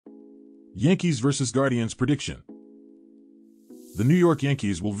Yankees vs. Guardians prediction. The New York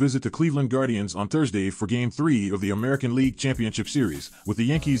Yankees will visit the Cleveland Guardians on Thursday for Game 3 of the American League Championship Series, with the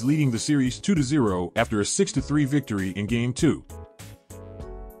Yankees leading the series 2-0 after a 6-3 victory in Game 2.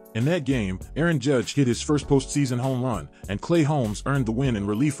 In that game, Aaron Judge hit his first postseason home run, and Clay Holmes earned the win in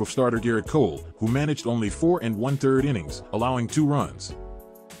relief of starter Garrett Cole, who managed only 4 1/3 innings, allowing 2 runs.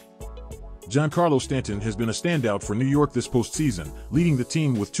 Giancarlo Stanton has been a standout for New York this postseason, leading the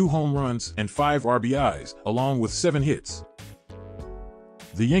team with 2 home runs and 5 RBIs, along with 7 hits.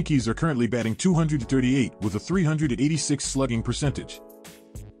 The Yankees are currently batting .238 with a .386 slugging percentage.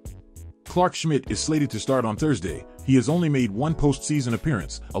 Clarke Schmidt is slated to start on Thursday. He has only made 1 postseason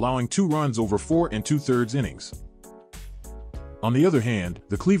appearance, allowing 2 runs over 4 2/3 innings. On the other hand,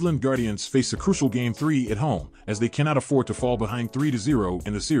 the Cleveland Guardians face a crucial Game 3 at home, as they cannot afford to fall behind 3-0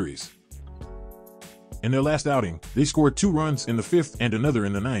 in the series. In their last outing, they scored 2 runs in the 5th and another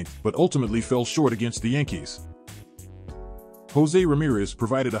in the 9th, but ultimately fell short against the Yankees. Jose Ramirez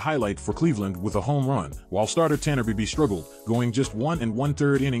provided a highlight for Cleveland with a home run, while starter Tanner Bibee struggled, going just 1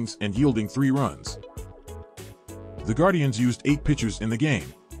 1/3 innings and yielding 3 runs. The Guardians used 8 pitchers in the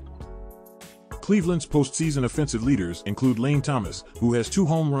game. Cleveland's postseason offensive leaders include Lane Thomas, who has 2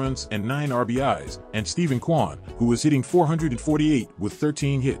 home runs and 9 RBIs, and Stephen Kwan, who is hitting .448 with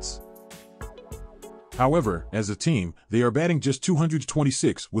 13 hits. However, as a team, they are batting just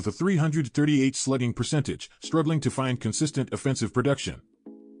 .226 with a .338 slugging percentage, struggling to find consistent offensive production.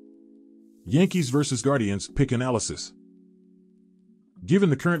 Yankees vs. Guardians pick analysis. Given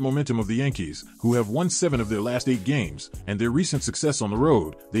the current momentum of the Yankees, who have won 7 of their last 8 games, and their recent success on the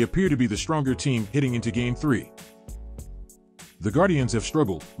road, they appear to be the stronger team heading into Game 3. The Guardians have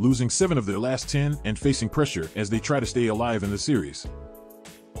struggled, losing 7 of their last 10 and facing pressure as they try to stay alive in the series.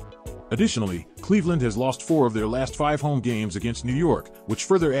 Additionally, Cleveland has lost 4 of their last 5 home games against New York, which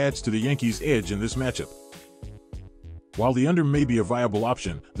further adds to the Yankees' edge in this matchup. While the under may be a viable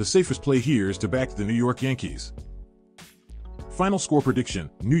option, the safest play here is to back the New York Yankees. Final score prediction: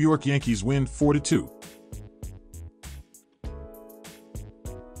 New York Yankees win 4-2.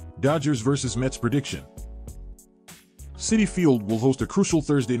 Dodgers vs. Mets prediction. Citi Field will host a crucial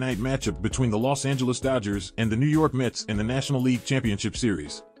Thursday night matchup between the Los Angeles Dodgers and the New York Mets in the National League Championship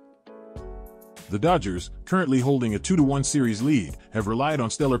Series. The Dodgers, currently holding a 2-1 series lead, have relied on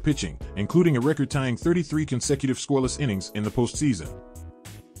stellar pitching, including a record-tying 33 consecutive scoreless innings in the postseason.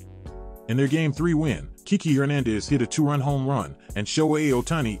 In their Game 3 win, Kiki Hernandez hit a 2-run home run, and Shohei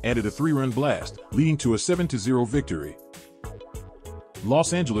Ohtani added a 3-run blast, leading to a 7-0 victory.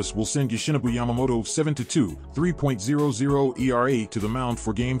 Los Angeles will send Yoshinobu Yamamoto 7-2, 3.00 ERA to the mound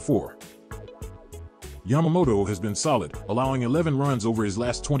for Game 4. Yamamoto has been solid, allowing 11 runs over his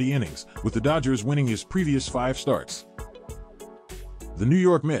last 20 innings, with the Dodgers winning his previous 5 starts. The New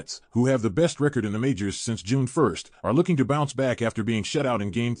York Mets, who have the best record in the majors since June 1st, are looking to bounce back after being shut out in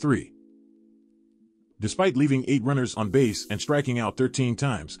Game 3. Despite leaving 8 runners on base and striking out 13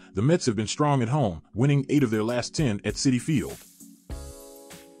 times, the Mets have been strong at home, winning 8 of their last 10 at Citi Field.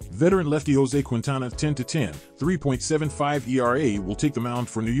 Veteran lefty Jose Quintana 10-10, 3.75 ERA will take the mound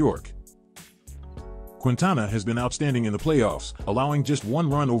for New York. Quintana has been outstanding in the playoffs, allowing just 1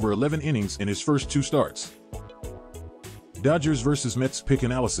 run over 11 innings in his first 2 starts. Dodgers vs. Mets pick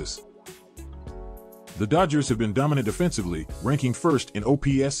analysis. The Dodgers have been dominant offensively, ranking 1st in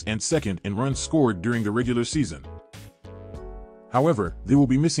OPS and 2nd in runs scored during the regular season. However, they will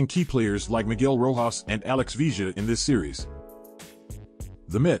be missing key players like Miguel Rojas and Alex Vesia in this series.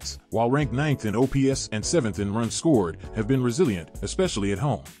 The Mets, while ranked 9th in OPS and 7th in runs scored, have been resilient, especially at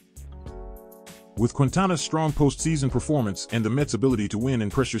home. With Quintana's strong postseason performance and the Mets' ability to win in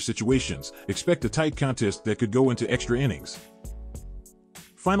pressure situations, expect a tight contest that could go into extra innings.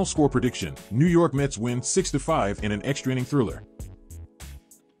 Final score prediction: New York Mets win 6-5 in an extra inning thriller.